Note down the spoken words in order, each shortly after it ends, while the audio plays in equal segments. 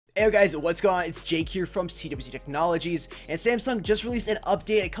Hey guys, what's going on? It's Jake here from CWC Technologies, and Samsung just released an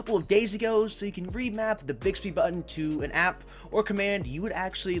update a couple of days ago so you can remap the Bixby button to an app or command you would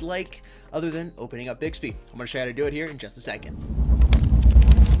actually like other than opening up Bixby. I'm going to show you how to do it here in just a second.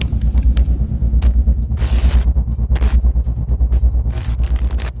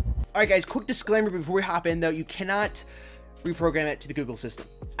 Alright guys, quick disclaimer before we hop in though, you cannot reprogram it to the Google system.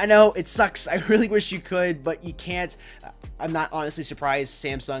 I know it sucks. I really wish you could, but you can't. I'm not honestly surprised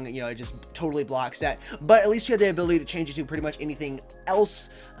Samsung, it just totally blocks that. But at least you have the ability to change it to pretty much anything else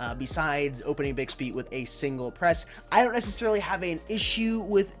besides opening Bixby with a single press. I don't necessarily have an issue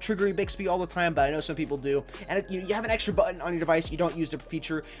with triggering Bixby all the time, but I know some people do. And if you have an extra button on your device, you don't use the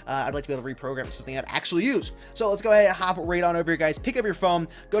feature, I'd like to be able to reprogram it to something I'd actually use. So let's go ahead and hop right on over here, guys. Pick up your phone,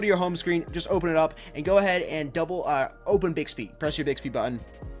 go to your home screen, just open it up, and go ahead and open Bixby. Press your Bixby button.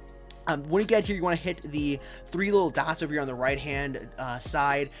 When you get here, you want to hit the three little dots over here on the right hand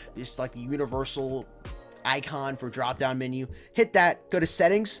side, just like the universal icon for drop down menu. Hit that, go to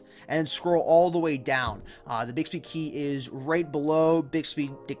settings, and then scroll all the way down. The Bixby key is right below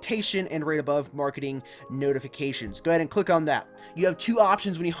Bixby dictation and right above marketing notifications. Go ahead and click on that. You have two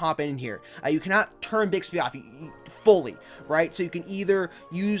options when you hop in here. You cannot turn Bixby off fully, right? So you can either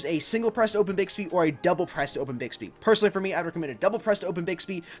use a single press to open Bixby or a double press to open Bixby. Personally, for me, I'd recommend a double press to open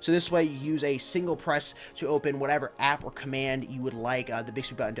Bixby. So this way you use a single press to open whatever app or command you would like the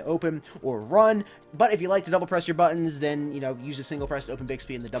Bixby button to open or run. But if you like to double press your buttons, then, use a single press to open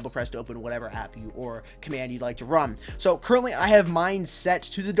Bixby and the double press to open whatever app or command you'd like to run. So currently I have mine set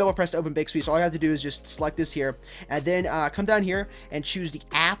to the double press to open Bixby. So all you have to do is just select this here and then come down here and choose the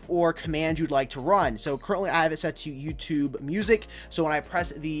app or command you'd like to run. So currently I have it set to YouTube Music. So when I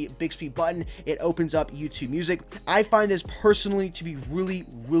press the Bixby button, it opens up YouTube Music. I find this personally to be really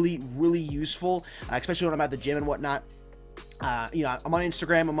useful, especially when I'm at the gym and whatnot. I'm on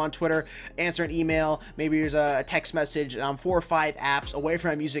Instagram, I'm on Twitter, answer an email, maybe there's a text message, and I'm 4 or 5 apps away from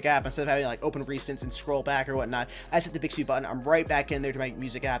my music app. Instead of having like open recents and scroll back or whatnot, I just hit the Bixby button, I'm right back in there to my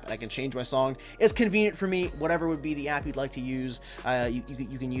music app, and I can change my song. It's convenient for me. Whatever would be the app you'd like to use, you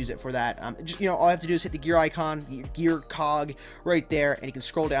can use it for that. All I have to do is hit the gear icon, gear cog right there, and you can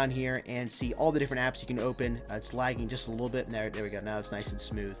scroll down here and see all the different apps you can open. It's lagging just a little bit, and there we go. Now it's nice and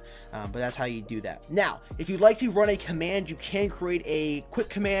smooth. But that's how you do that. Now, if you'd like to run a command, you can create a quick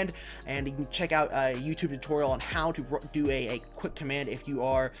command, and you can check out a YouTube tutorial on how to do a quick command if you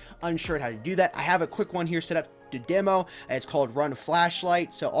are unsure how to do that. I have a quick one here set up to demo. It's called run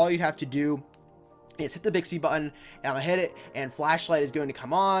flashlight. So all you'd have to do is hit the Bixby button, and I'm gonna hit it, and flashlight is going to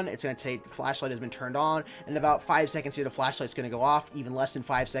come on. It's going to take the flashlight has been turned on, and in about 5 seconds here the flashlight's going to go off, even less than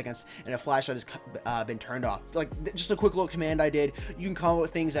 5 seconds, and the flashlight has been turned off. Like, just a quick little command I did. You can come up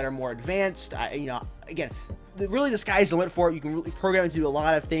with things that are more advanced. Again, really the sky's the limit for it. You can really program it to do a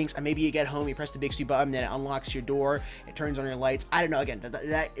lot of things. And maybe you get home, you press the Bixby button, then it unlocks your door, it turns on your lights. I don't know. Again,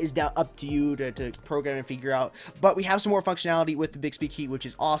 that is up to you to program and figure out. But we have some more functionality with the Bixby key, which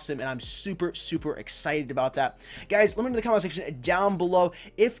is awesome, and I'm super excited about that. Guys, let me know in the comment section down below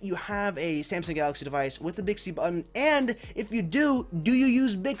if you have a Samsung Galaxy device with the Bixby button, and if you do you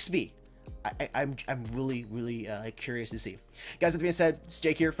use Bixby? I'm really curious to see. Guys, with that being said, it's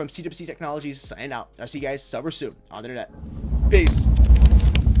Jake here from CWC Technologies signing out. I'll see you guys super soon on the internet. Peace.